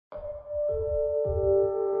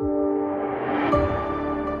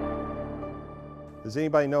Does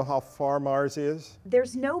anybody know how far Mars is?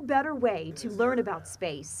 There's no better way to learn about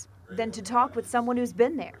space than to talk with someone who's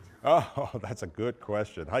been there. Oh, that's a good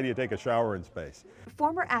question. How do you take a shower in space?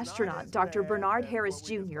 Former astronaut Dr. Bernard Harris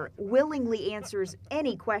Jr. willingly answers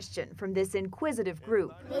any question from this inquisitive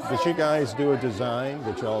group. Did you guys do a design?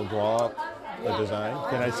 Did y'all draw up a design?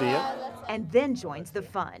 Can I see it? And then joins the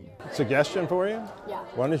fun. Suggestion for you? Yeah.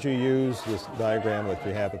 Why don't you use this diagram that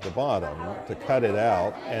you have at the bottom to cut it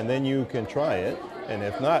out, and then you can try it, and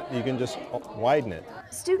if not, you can just widen it.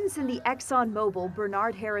 Students in the ExxonMobil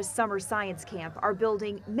Bernard Harris Summer Science Camp are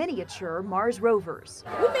building miniature Mars rovers.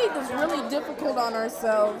 We made this really difficult on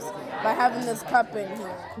ourselves by having this cup in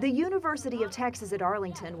here. The University of Texas at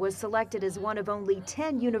Arlington was selected as one of only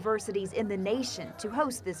 10 universities in the nation to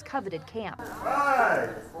host this coveted camp.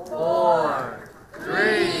 5, 4,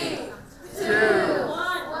 3, 2,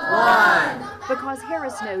 1. Because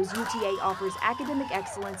Harris knows UTA offers academic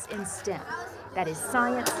excellence in STEM. That is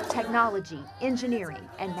science, technology, engineering,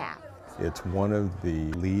 and math. It's one of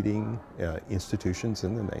the leading institutions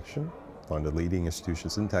in the nation, one of the leading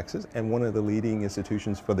institutions in Texas, and one of the leading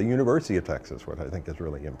institutions for the University of Texas, what I think is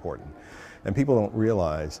really important. And people don't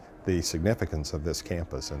realize the significance of this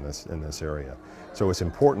campus in this area. So it's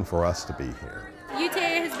important for us to be here. UTA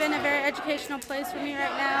has been a very educational place for me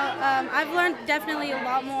right now. I've learned definitely a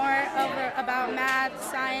lot more about math,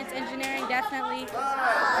 science, engineering, definitely.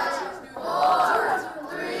 5, 4,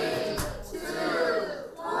 3, 2,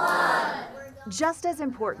 1. Just as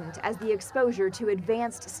important as the exposure to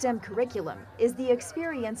advanced STEM curriculum is the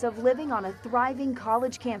experience of living on a thriving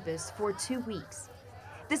college campus for 2 weeks.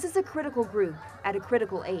 This is a critical group at a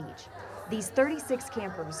critical age. These 36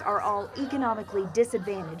 campers are all economically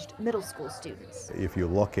disadvantaged middle school students. If you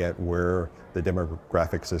look at where the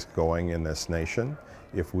demographics is going in this nation,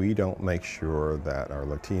 if we don't make sure that our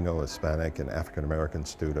Latino, Hispanic, and African American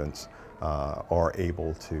students are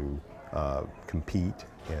able to compete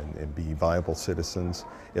and be viable citizens,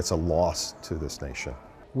 it's a loss to this nation.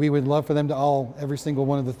 We would love for them to every single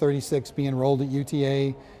one of the 36 be enrolled at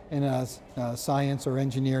UTA in a science or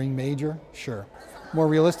engineering major, sure. More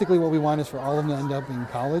realistically, what we want is for all of them to end up in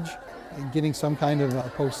college and getting some kind of a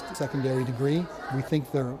post-secondary degree. We think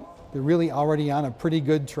they're really already on a pretty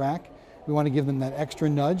good track. We want to give them that extra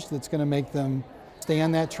nudge that's going to make them stay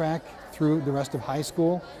on that track through the rest of high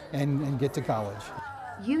school and get to college.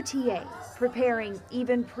 UTA preparing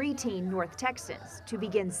even preteen North Texans to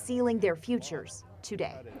begin sealing their futures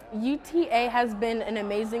today. UTA has been an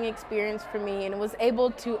amazing experience for me, and it was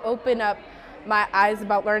able to open up my eyes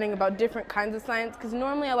about learning about different kinds of science, because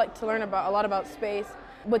normally I like to learn a lot about space.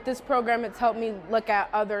 With this program, it's helped me look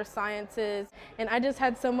at other sciences, and I just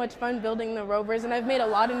had so much fun building the rovers, and I've made a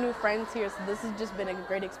lot of new friends here, so this has just been a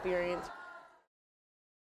great experience.